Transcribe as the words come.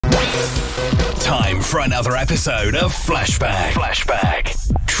Time for another episode of Flashback.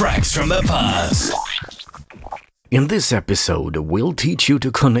 Tracks from the past. In this episode, we'll teach you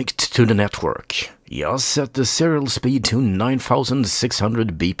to connect to the network. Just set the serial speed to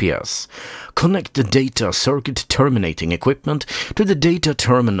 9600 bps. Connect the data circuit terminating equipment to the data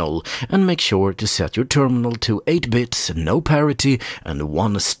terminal and make sure to set your terminal to 8 bits, no parity and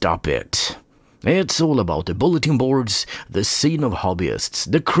 1 stop bit. It's all about the bulletin boards, the scene of hobbyists,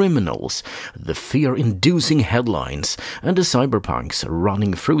 the criminals, the fear-inducing headlines, and the cyberpunks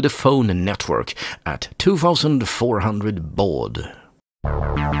running through the phone network at 2400 baud.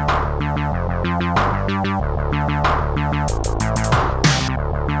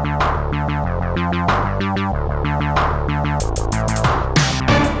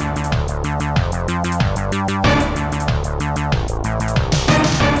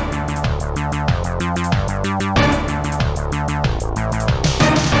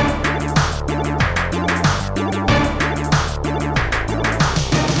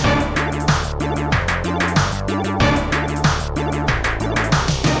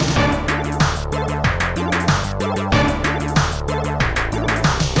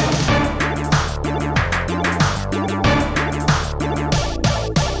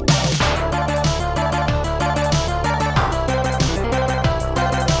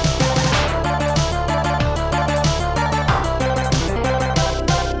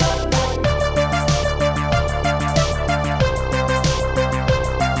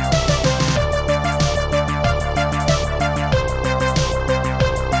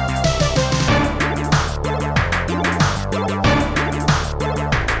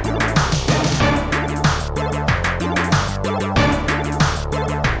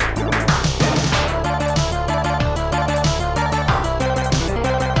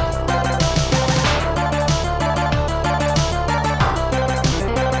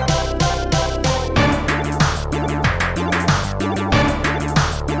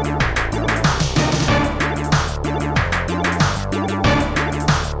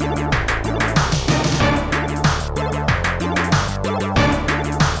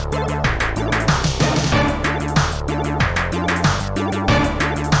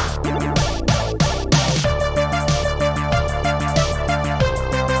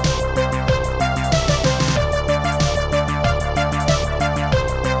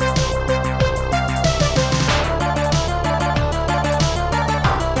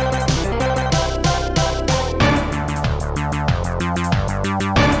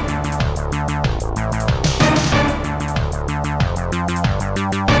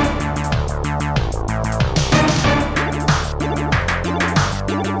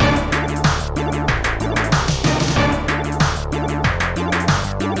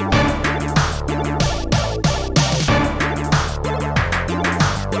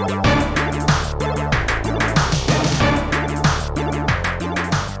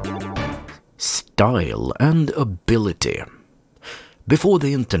 Style and ability. Before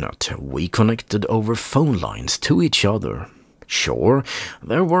the internet, we connected over phone lines to each other. Sure,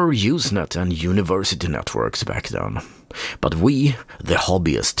 there were USENET and university networks back then. But we, the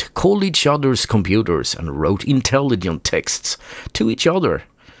hobbyists, called each other's computers and wrote intelligent texts to each other.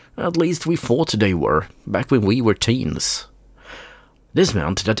 At least we thought they were, back when we were teens. This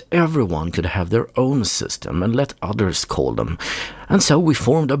meant that everyone could have their own system and let others call them, and so we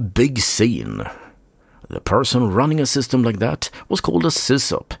formed a big scene. The person running a system like that was called a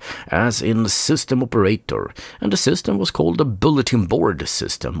Sysop, as in system operator, and the system was called a Bulletin Board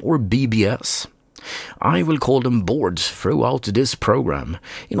System, or BBS. I will call them boards throughout this program,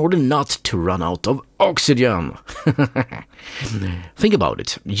 in order not to run out of oxygen. Think about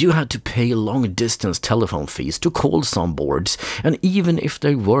it, you had to pay long-distance telephone fees to call some boards, and even if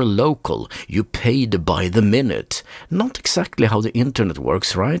they were local, you paid by the minute. Not exactly how the internet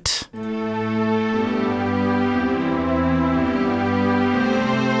works, right?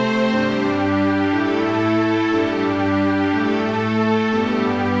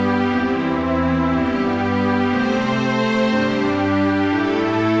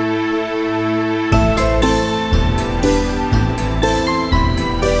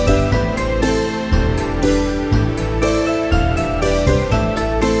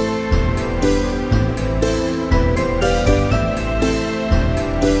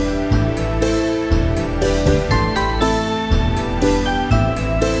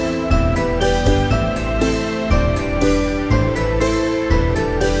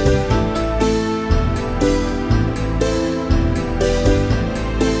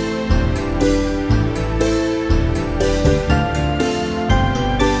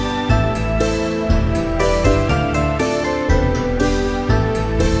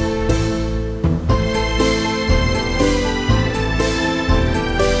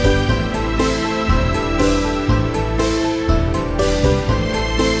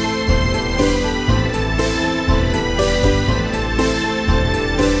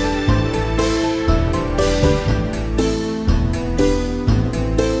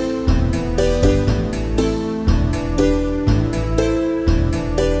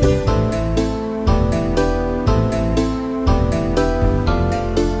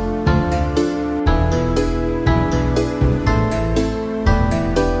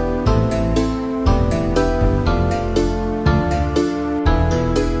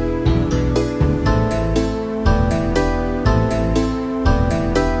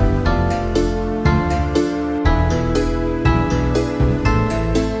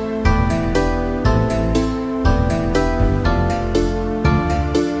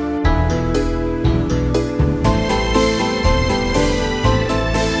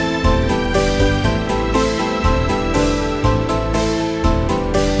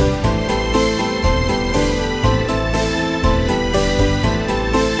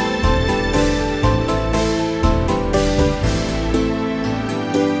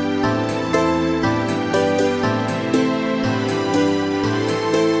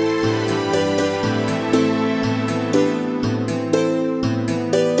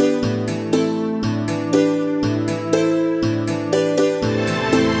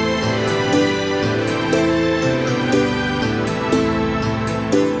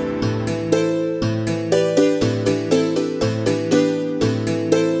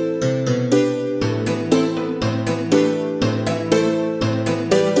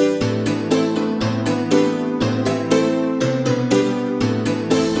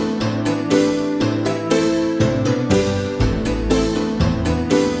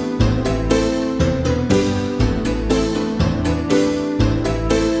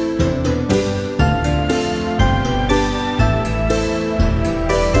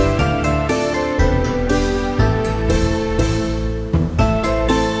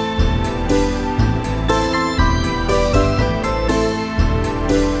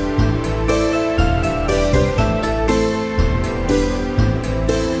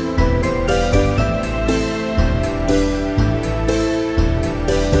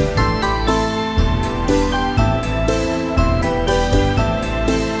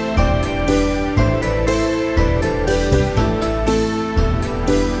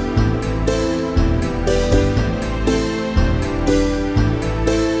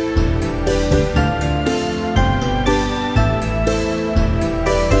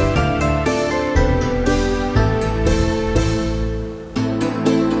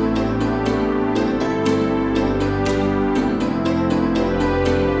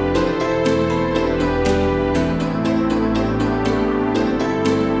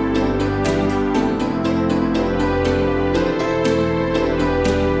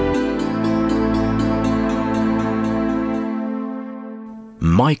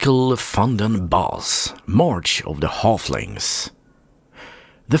 Michael van den Bos, March of the Halflings.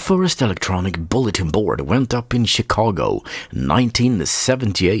 The first electronic bulletin board went up in Chicago,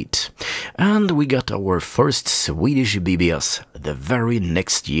 1978, and we got our first Swedish BBS the very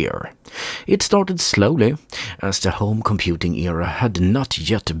next year. It started slowly, as the home computing era had not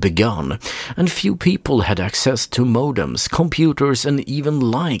yet begun, and few people had access to modems, computers, and even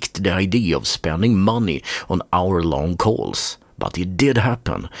liked the idea of spending money on hour-long calls. But it did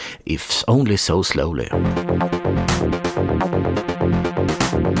happen, if only so slowly.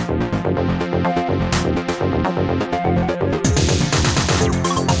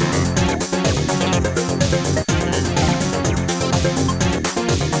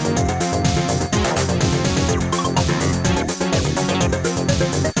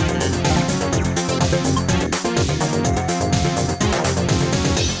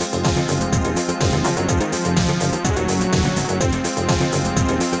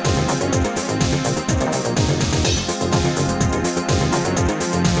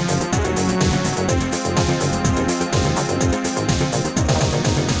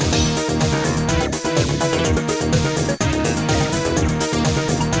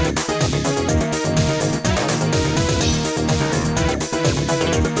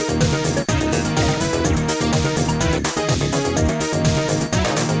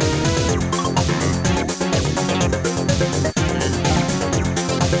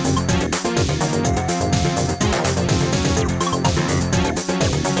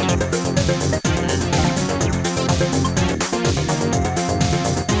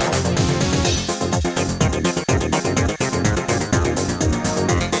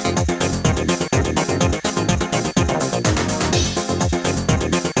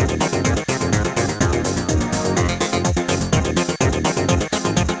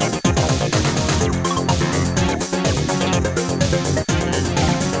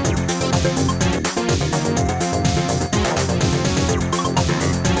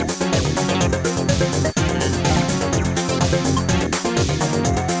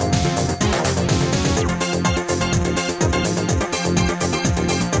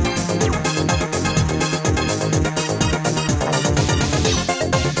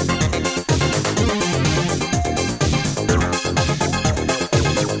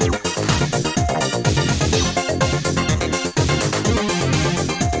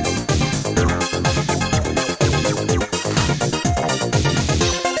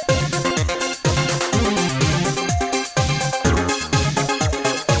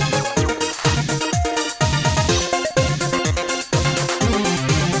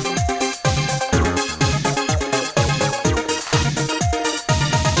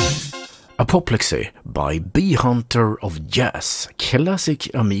 Apoplexy by Bee Hunter of Jazz, classic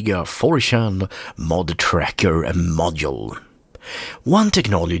Amiga 4chan mod tracker module. One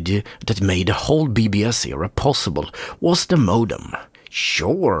technology that made the whole BBS era possible was the modem.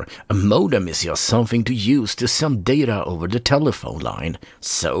 Sure, a modem is just something to use to send data over the telephone line.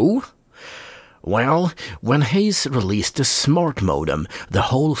 So? Well, when Hayes released the smart modem, the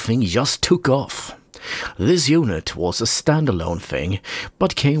whole thing just took off. This unit was a standalone thing,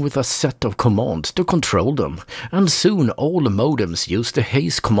 but came with a set of commands to control them, and soon all modems used the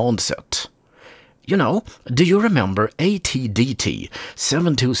Hayes command set. You know, do you remember ATDT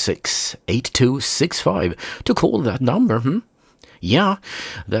 726-8265 to call that number, Yeah,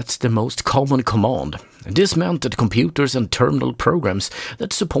 that's the most common command. This meant that computers and terminal programs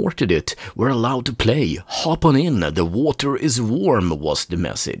that supported it were allowed to play. Hop on in, the water is warm was the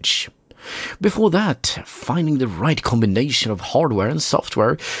message. Before that, finding the right combination of hardware and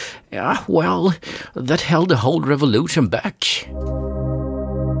software, well, that held the whole revolution back.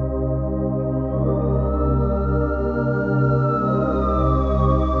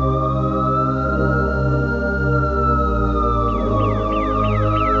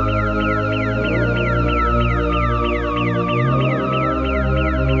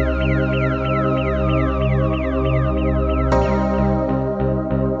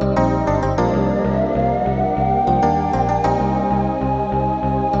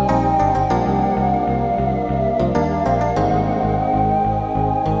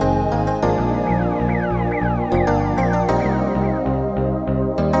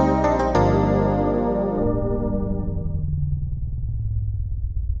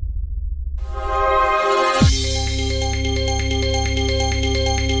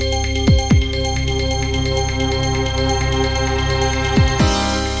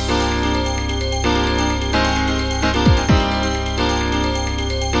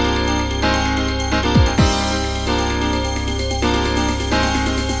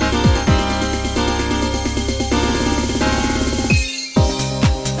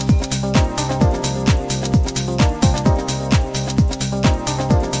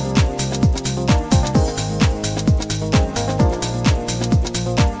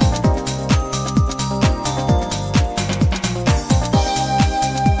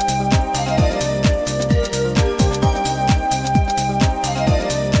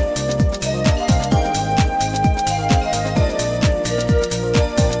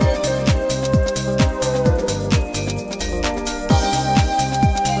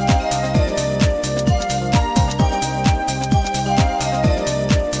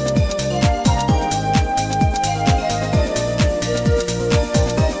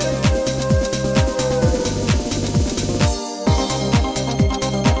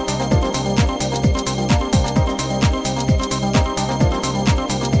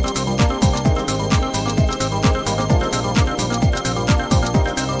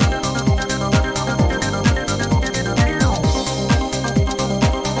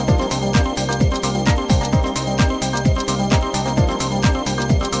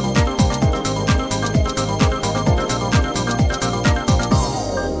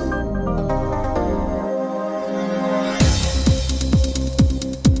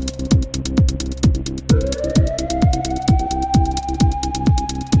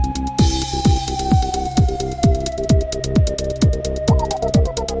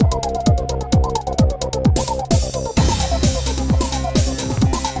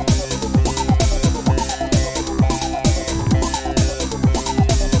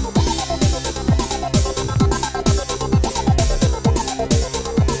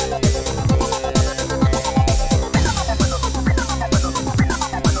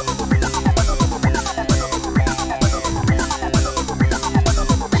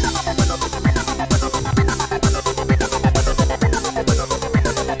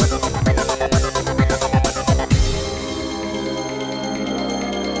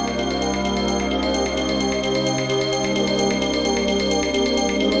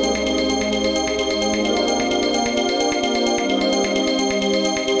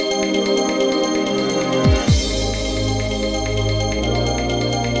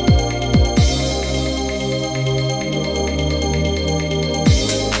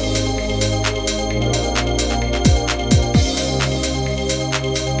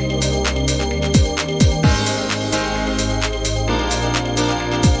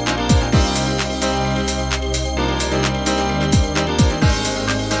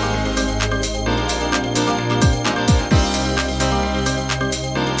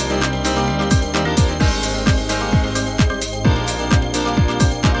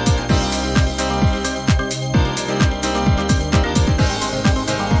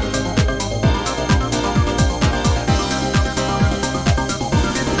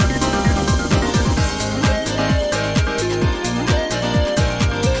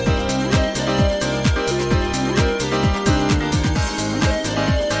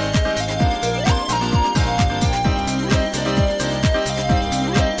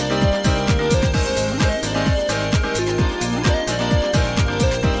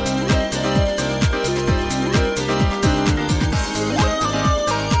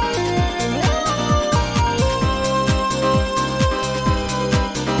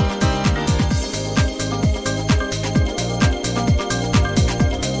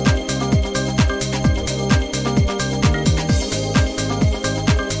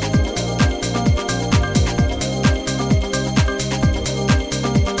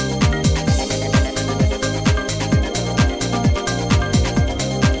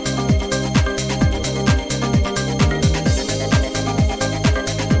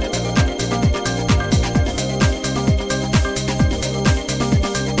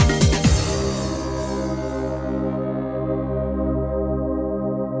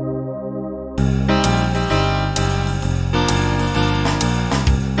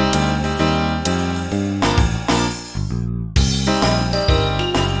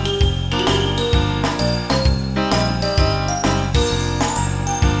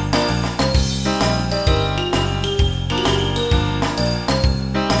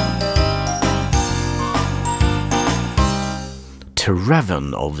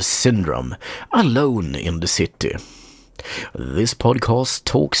 caravan of syndrome, alone in the city. This podcast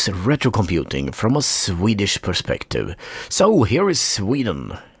talks retrocomputing from a Swedish perspective. So here is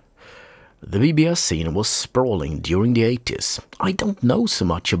Sweden. The BBS scene was sprawling during the 80s. I don't know so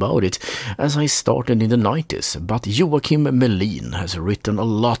much about it as I started in the 90s, but Joachim Melin has written a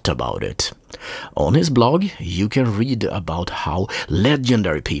lot about it. On his blog, you can read about how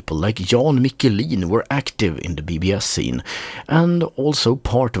legendary people like Jan Michelin were active in the BBS scene, and also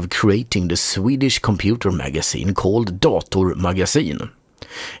part of creating the Swedish computer magazine called Dator Magazine.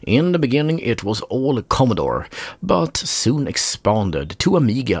 In the beginning it was all Commodore, but soon expanded to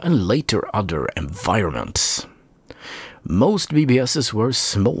Amiga and later other environments. Most BBSs were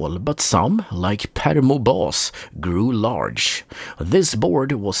small, but some, like Permobas, grew large. This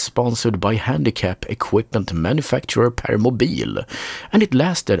board was sponsored by handicap equipment manufacturer Permobil, and it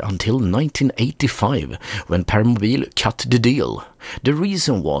lasted until 1985, when Permobil cut the deal. The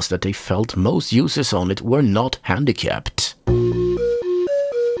reason was that they felt most users on it were not handicapped.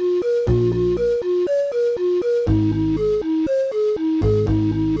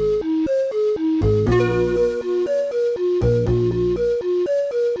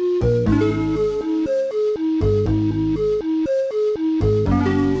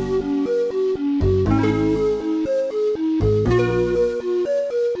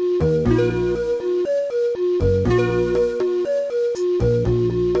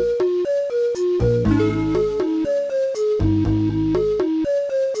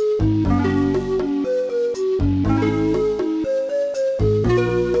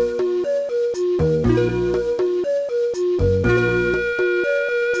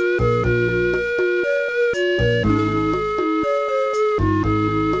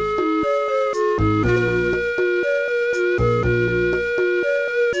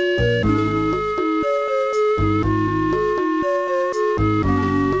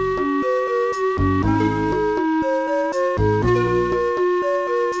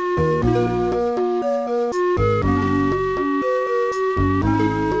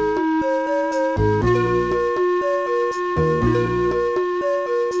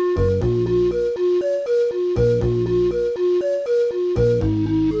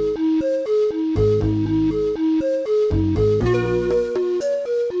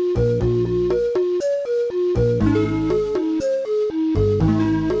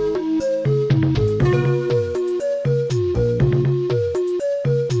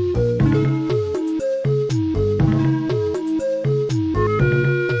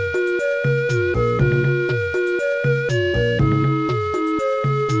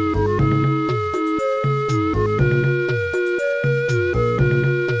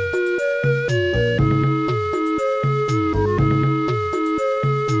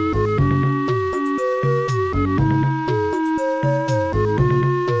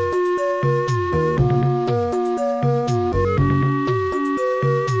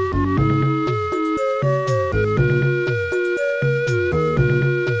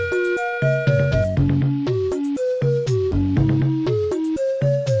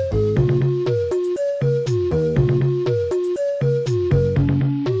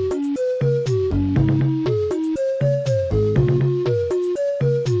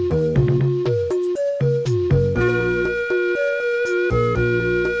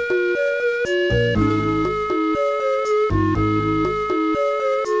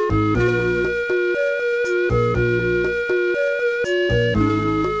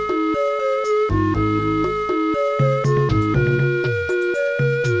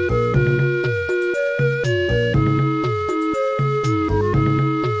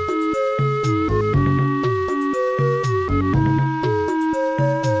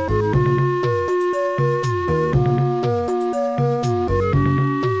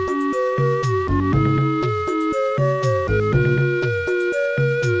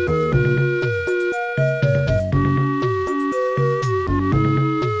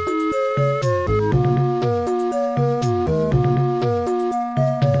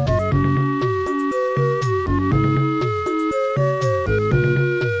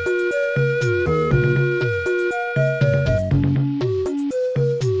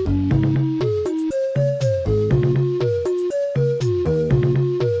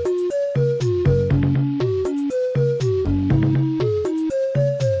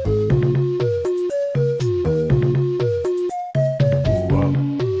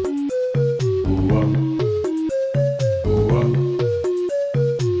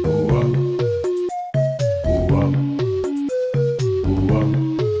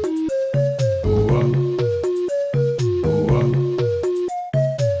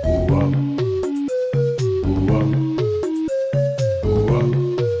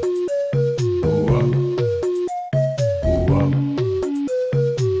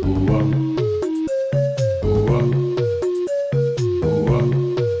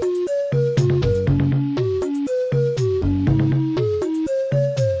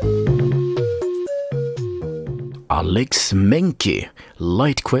 Alex Menke,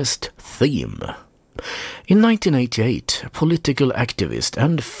 Lightquest theme. In 1988, political activist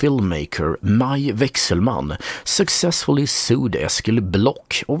and filmmaker Maj Wechselmann successfully sued Eskil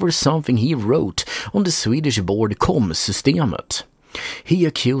Block over something he wrote on the Swedish board Systemet. He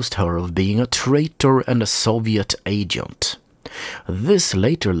accused her of being a traitor and a Soviet agent. This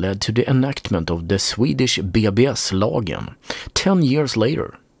later led to the enactment of the Swedish BBS-lagen 10 years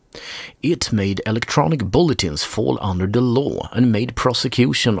later. It made electronic bulletins fall under the law and made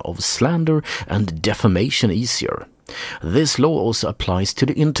prosecution of slander and defamation easier. This law also applies to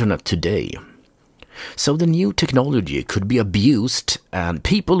the internet today. So the new technology could be abused, and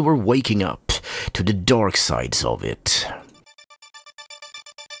people were waking up to the dark sides of it.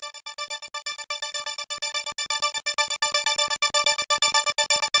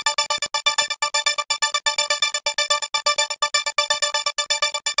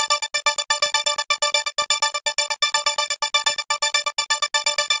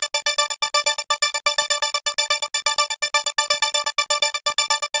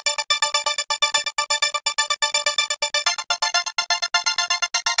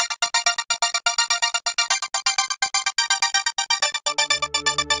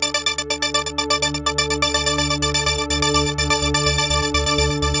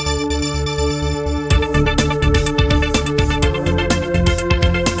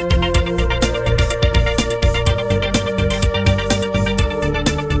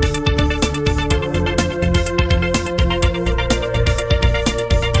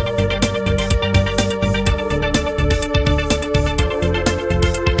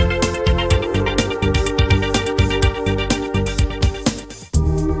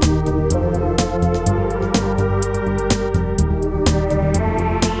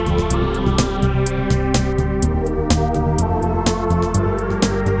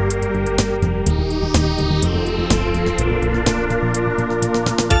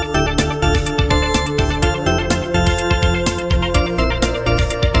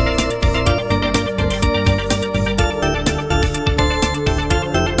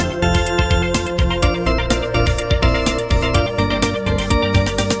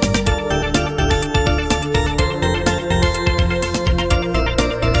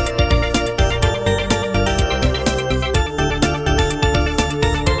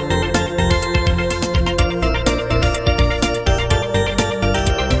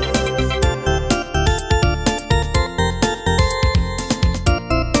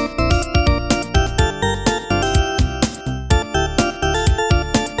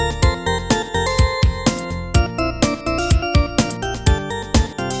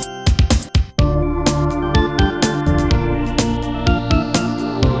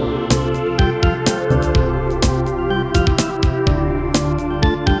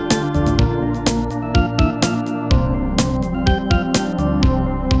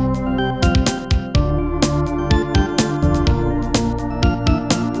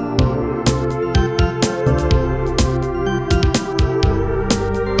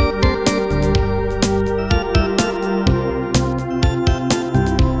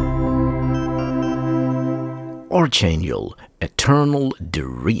 Archangel, Eternal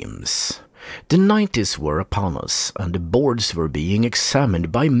Dreams. The 90s were upon us, and the boards were being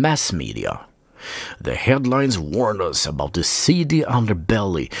examined by mass media. The headlines warned us about the seedy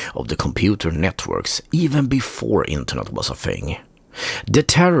underbelly of the computer networks even before internet was a thing. The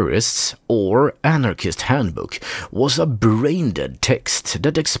Terrorists or Anarchist Handbook was a brain-dead text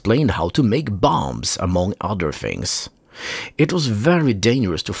that explained how to make bombs, among other things. It was very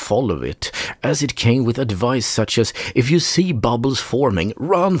dangerous to follow it, as it came with advice such as, if you see bubbles forming,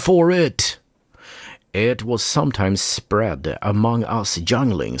 run for it! It was sometimes spread among us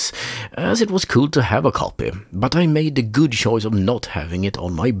younglings, as it was cool to have a copy, but I made the good choice of not having it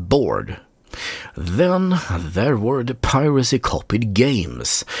on my board. Then there were the piracy-copied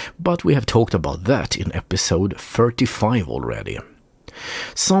games, but we have talked about that in episode 35 already.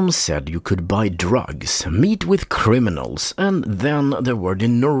 Some said you could buy drugs, meet with criminals, and then there were the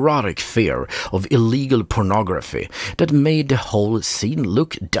neurotic fear of illegal pornography that made the whole scene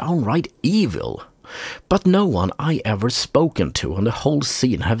look downright evil. But no one I ever spoken to on the whole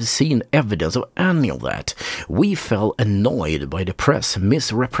scene have seen evidence of any of that. We felt annoyed by the press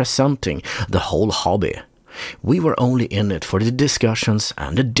misrepresenting the whole hobby. We were only in it for the discussions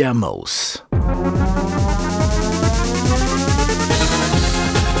and the demos.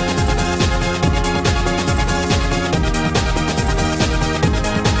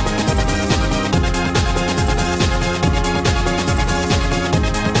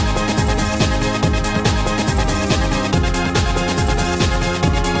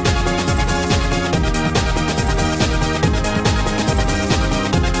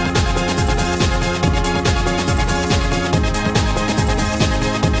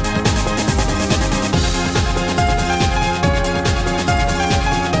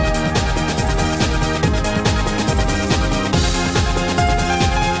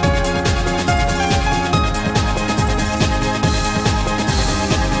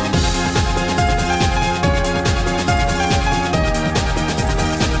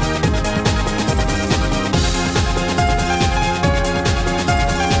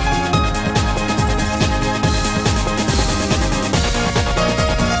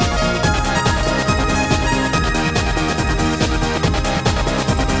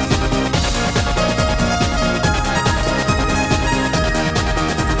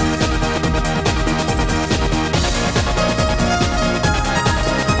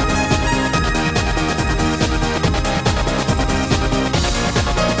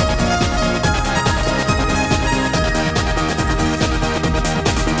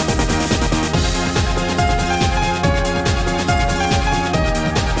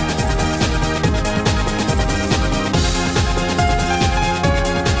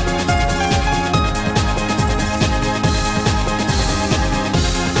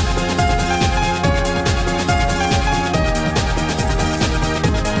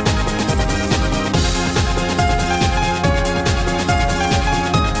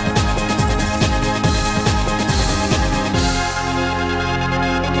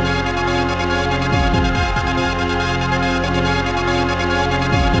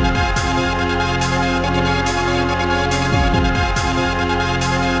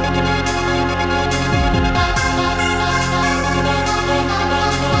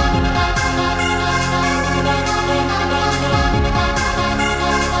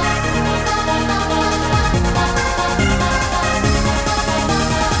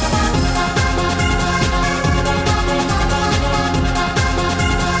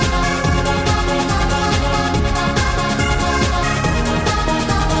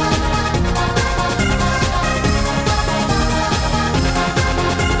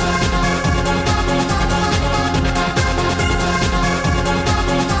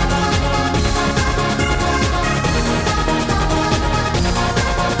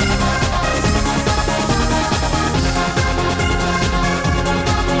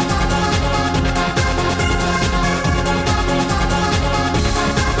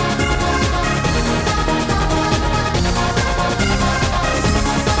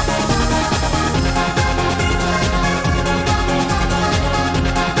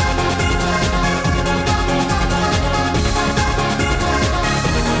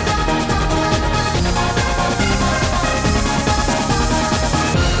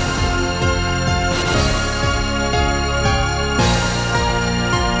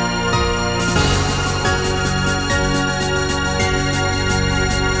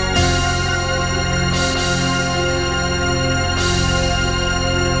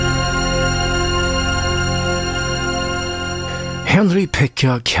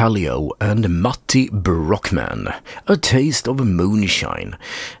 Henry-Pekka Kallio and Matti Brockman, A Taste of Moonshine.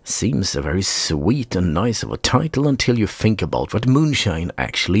 Seems a very sweet and nice of a title until you think about what moonshine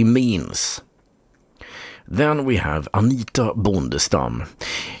actually means. Then we have Anita Bondestam.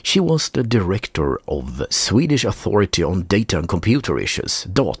 She was the director of the Swedish Authority on Data and Computer Issues,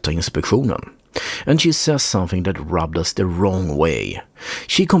 Datainspektionen. And she says something that rubbed us the wrong way.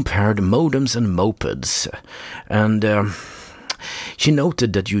 She compared modems and mopeds, and she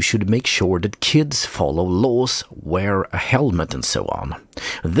noted that you should make sure that kids follow laws, wear a helmet and so on.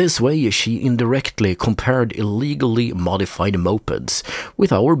 This way she indirectly compared illegally modified mopeds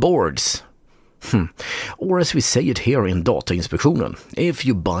with our boards. Or as we say it here in Datainspektionen, if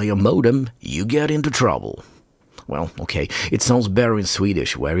you buy a modem, you get into trouble. Well, okay, it sounds better in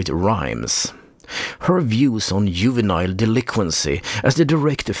Swedish where it rhymes. Her views on juvenile delinquency as the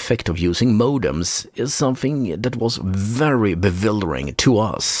direct effect of using modems is something that was very bewildering to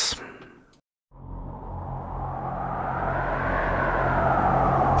us.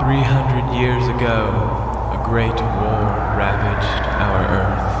 300 years ago, a great war ravaged our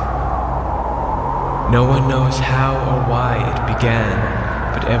earth. No one knows how or why it began,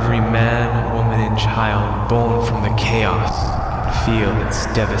 but every man, woman, and child born from the chaos can feel its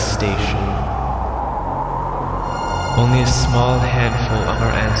devastation. Only a small handful of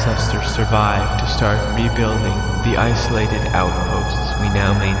our ancestors survived to start rebuilding the isolated outposts we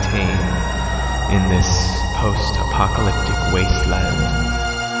now maintain in this post-apocalyptic wasteland.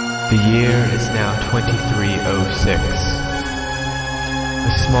 The year is now 2306.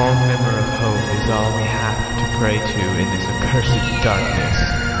 A small glimmer of hope is all we have to pray to in this accursed darkness.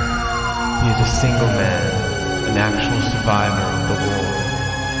 He is a single man, an actual survivor of the war,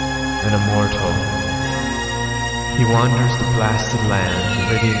 an immortal. He wanders the blasted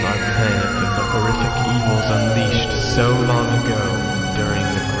land, ridding our planet of the horrific evils unleashed so long ago during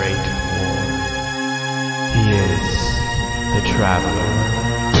the Great War. He is the Traveler.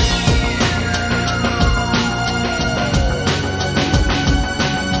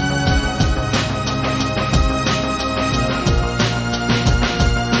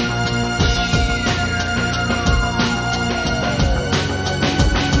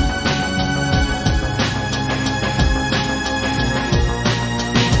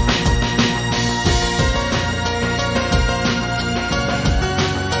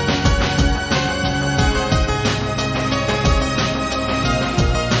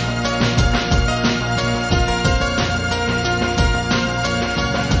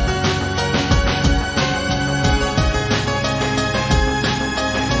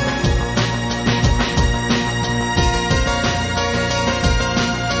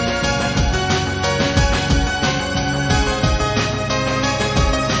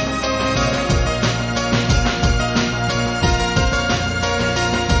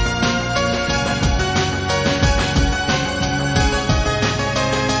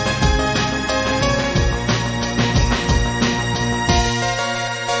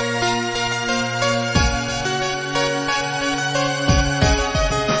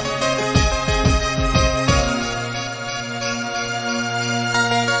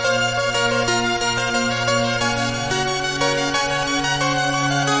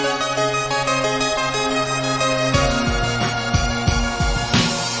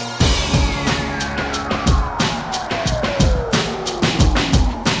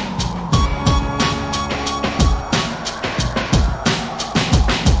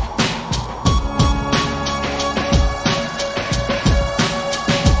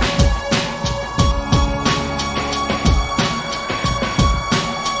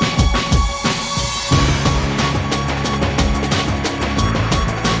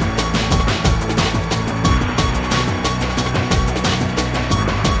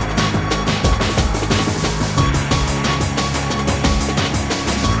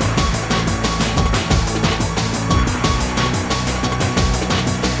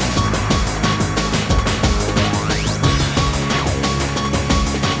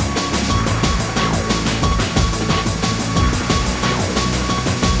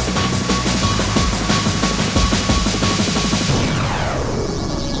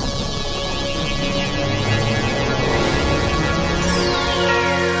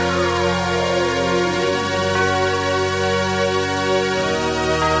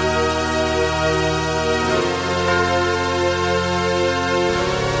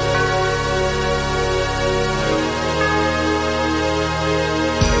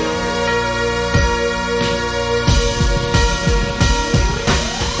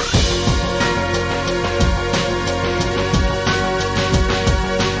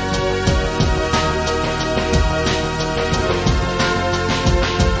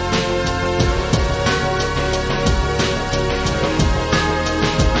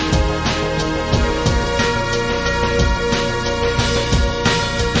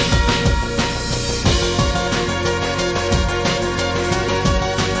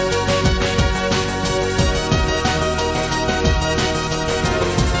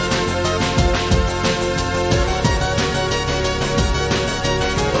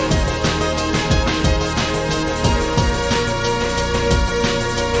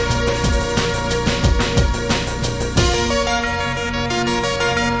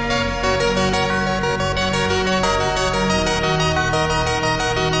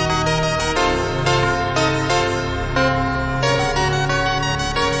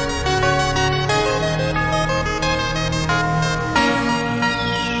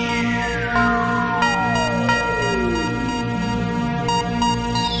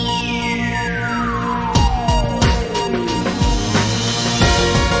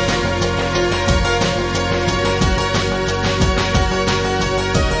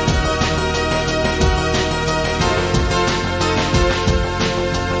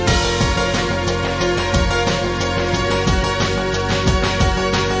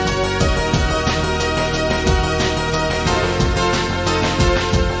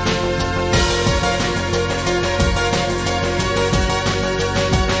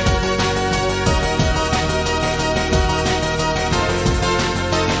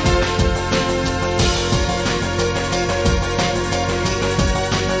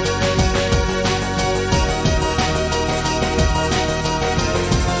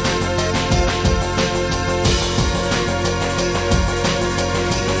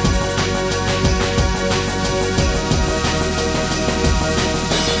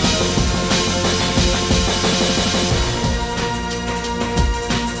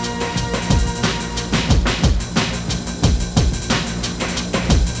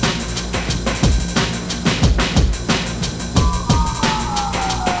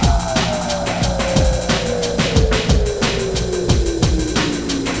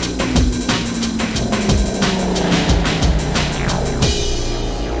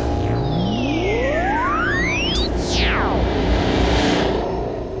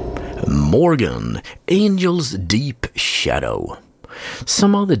 Morgan, Angel's Deep Shadow.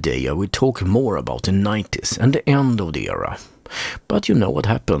 Some other day I will talk more about the 90s and the end of the era. But you know what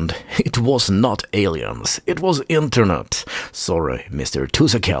happened? It was not aliens, it was internet. Sorry, Mr.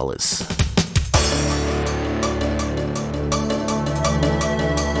 Tusakalis.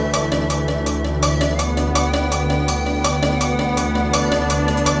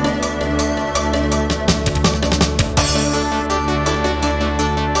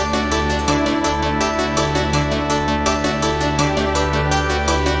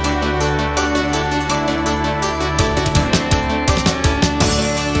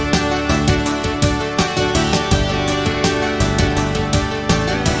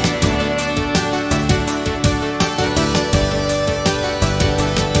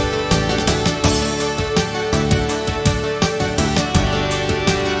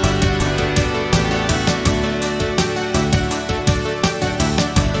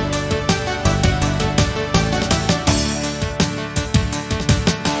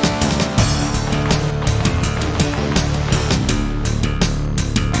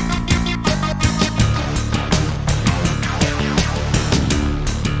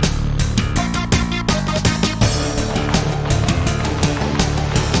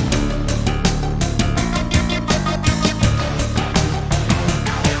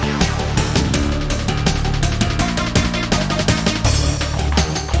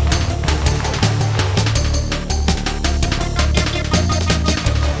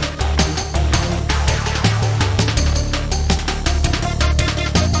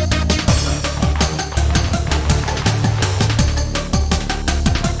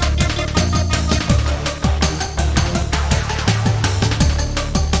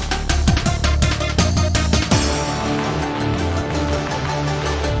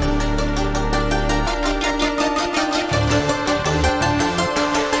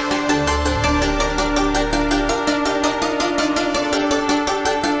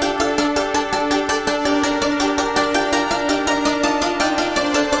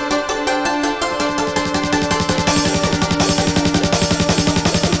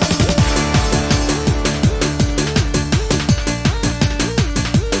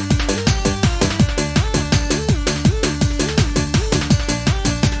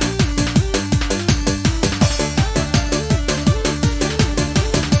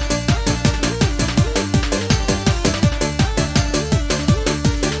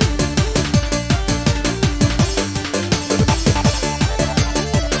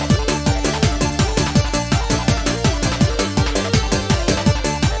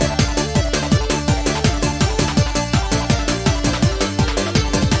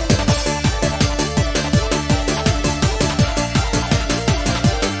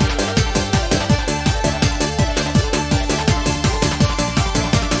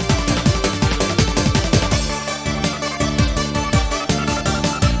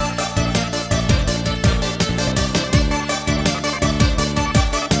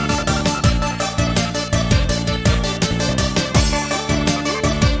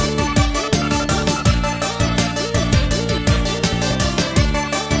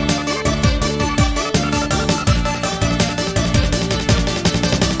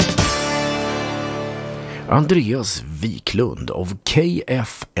 Andreas Wiklund of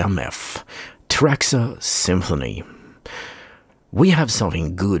KFMF, Traxa Symphony. We have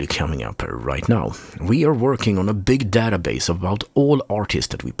something good coming up right now. We are working on a big database about all artists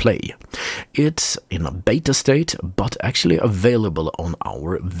that we play. It's in a beta state, but actually available on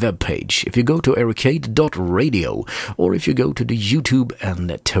our webpage. If you go to arcade.radio, or if you go to the YouTube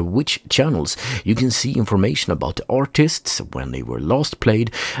and Twitch channels, you can see information about the artists, when they were last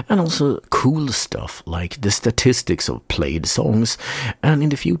played, and also cool stuff like the statistics of played songs. And in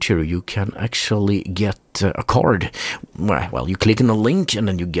the future you can actually get a card. Well, you click on a link and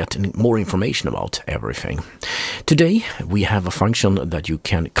then you get more information about everything. Today we have a function that you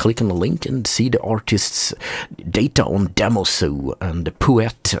can click on a link and see the artists' data on Demosu and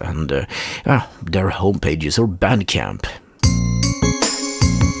Poet and their homepages or Bandcamp.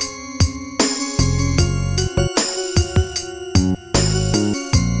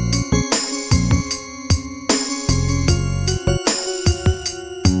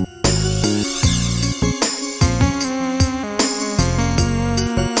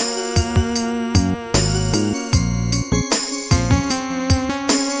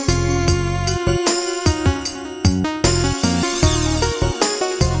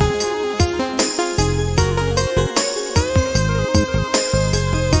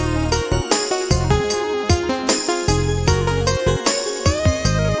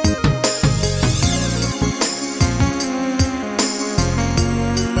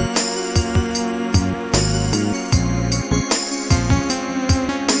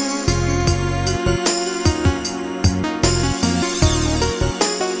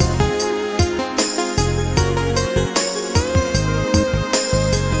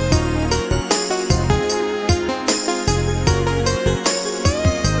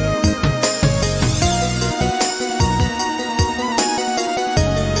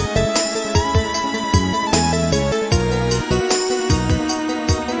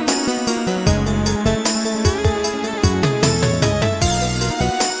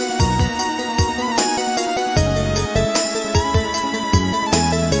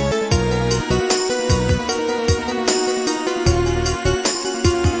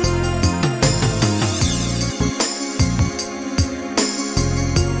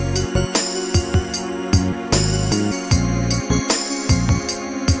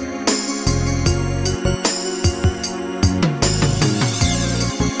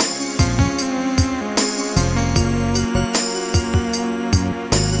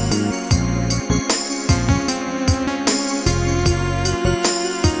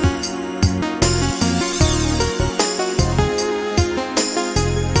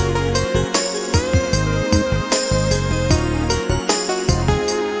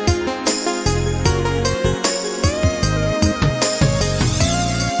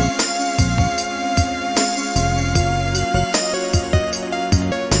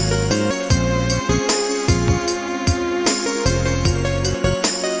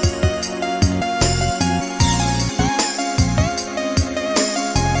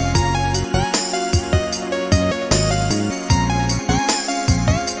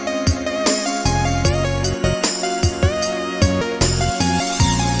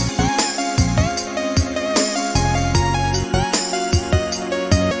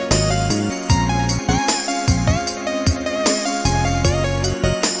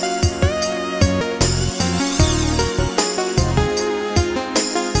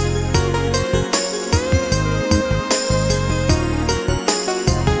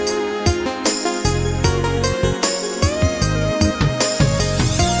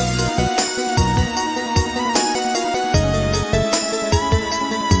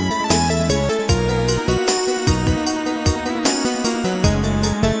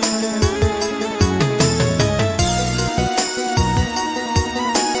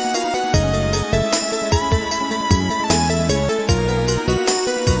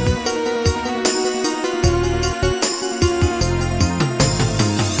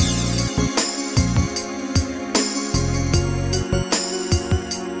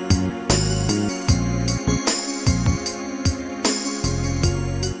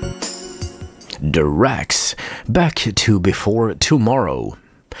 Drax, back to Before Tomorrow.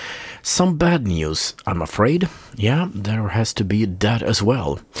 Some bad news, I'm afraid. Yeah, there has to be that as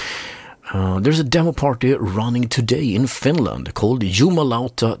well. There's a demo party running today in Finland called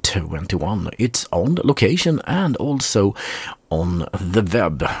Jumalauta 21. It's on location and also on the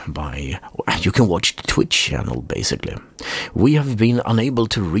web you can watch the Twitch channel basically. We have been unable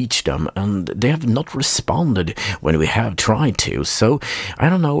to reach them and they have not responded when we have tried to, so I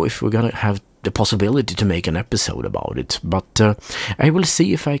don't know if we're gonna have the possibility to make an episode about it, but I will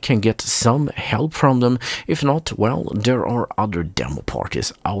see if I can get some help from them. If not, well, there are other demo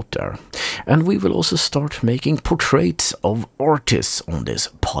parties out there. And we will also start making portraits of artists on this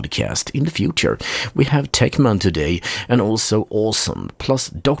podcast in the future. We have Techman today and also Awesome, plus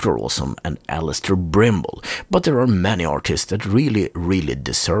Dr. Awesome and Alistair Brimble. But there are many artists that really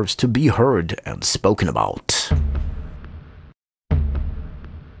deserves to be heard and spoken about.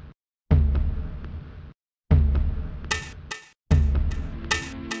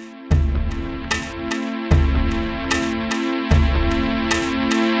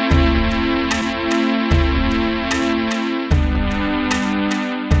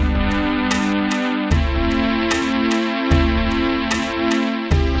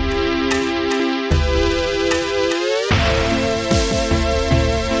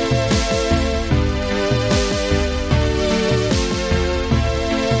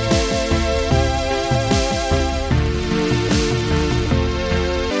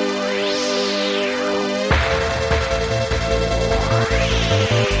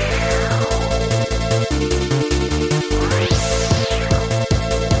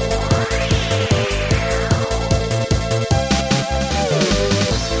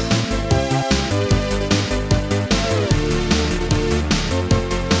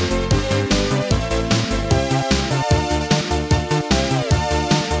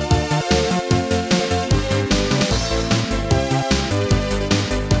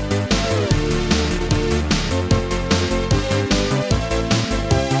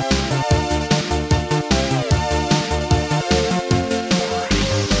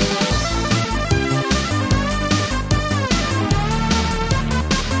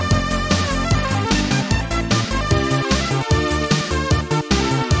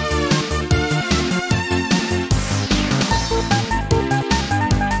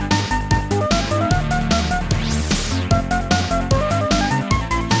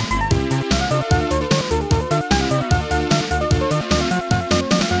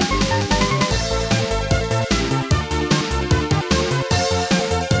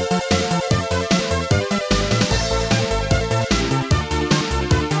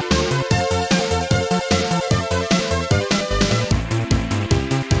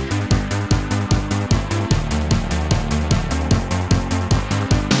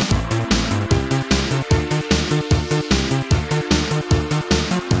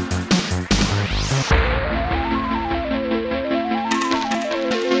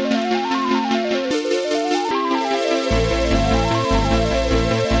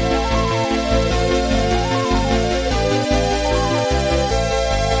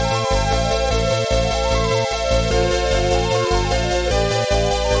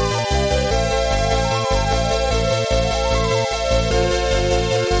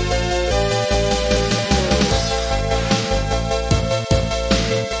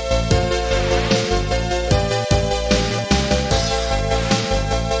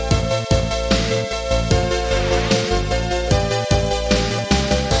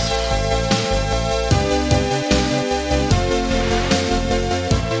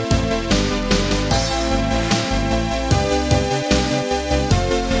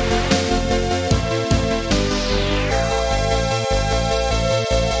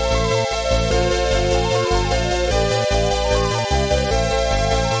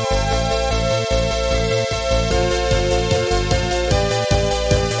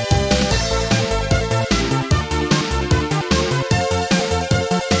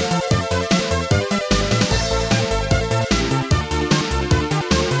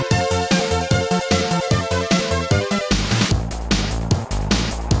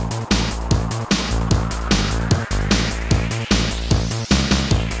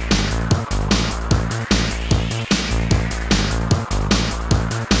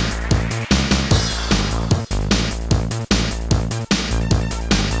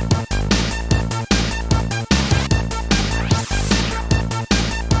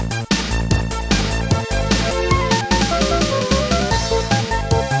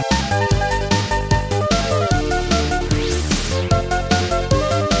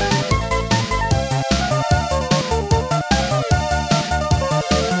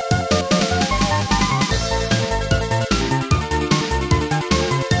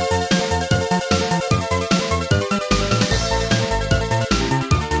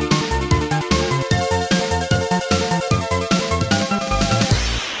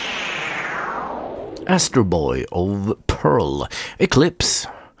 Astro Boy of Pearl, Eclipse.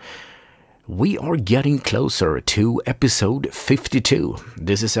 We are getting closer to episode 52.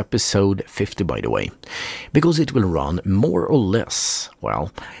 This is episode 50, by the way, because it will run more or less,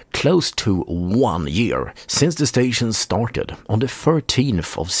 well, close to 1 year since the station started on the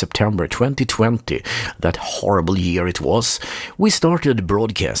 13th of September 2020. That horrible year it was. We started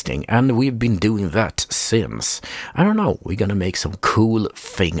broadcasting and we've been doing that since. I don't know, we're gonna make some cool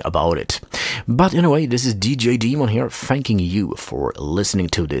thing about it. But anyway, this is DJ Daemon here, thanking you for listening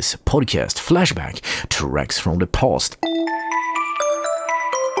to this podcast, Flashback, Tracks from the Past.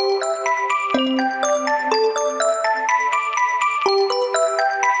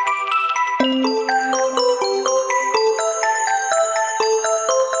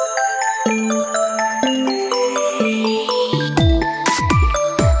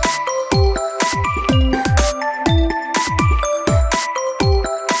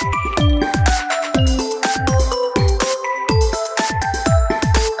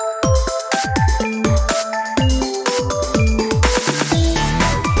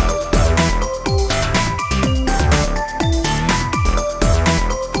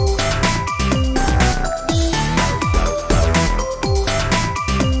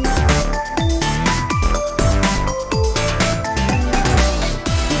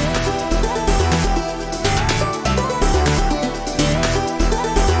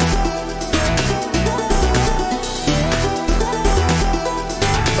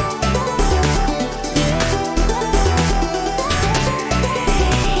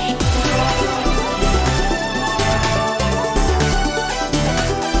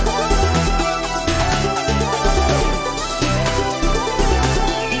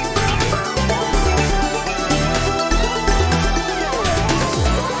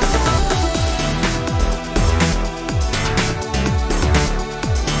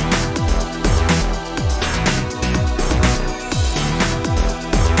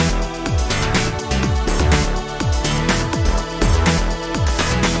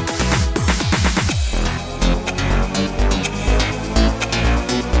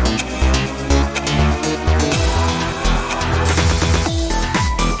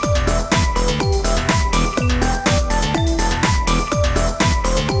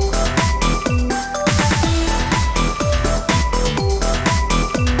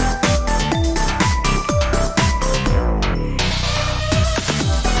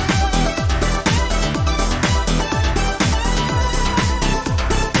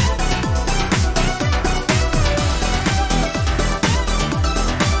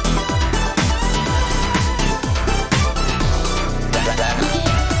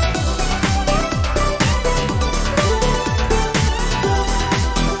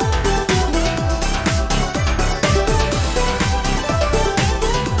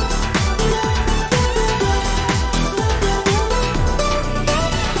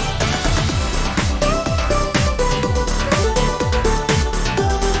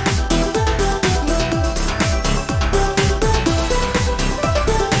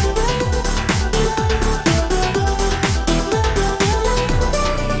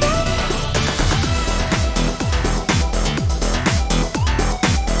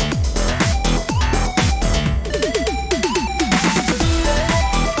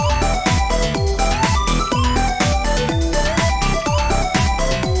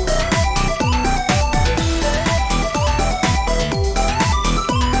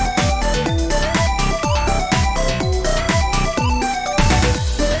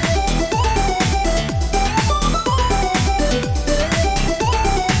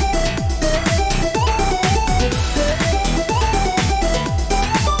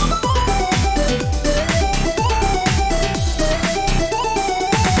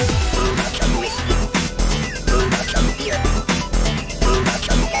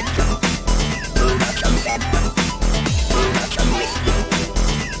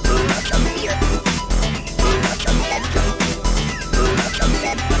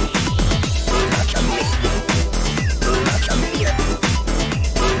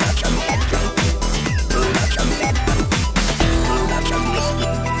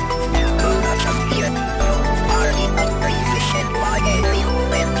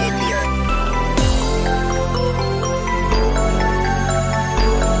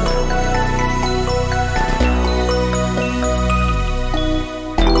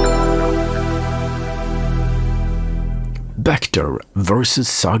 Vector vs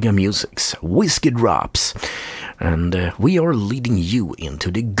Saga Music's Whiskey Drops. And we are leading you into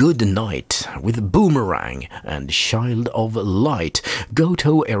the good night with Boomerang and Child of Light. Go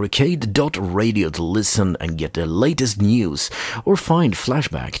to arcade.radio to listen and get the latest news or find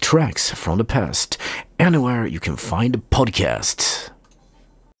flashback tracks from the past anywhere you can find podcasts.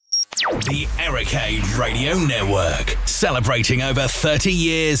 The Arcade Radio Network, celebrating over 30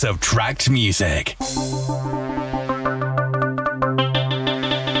 years of tracked music.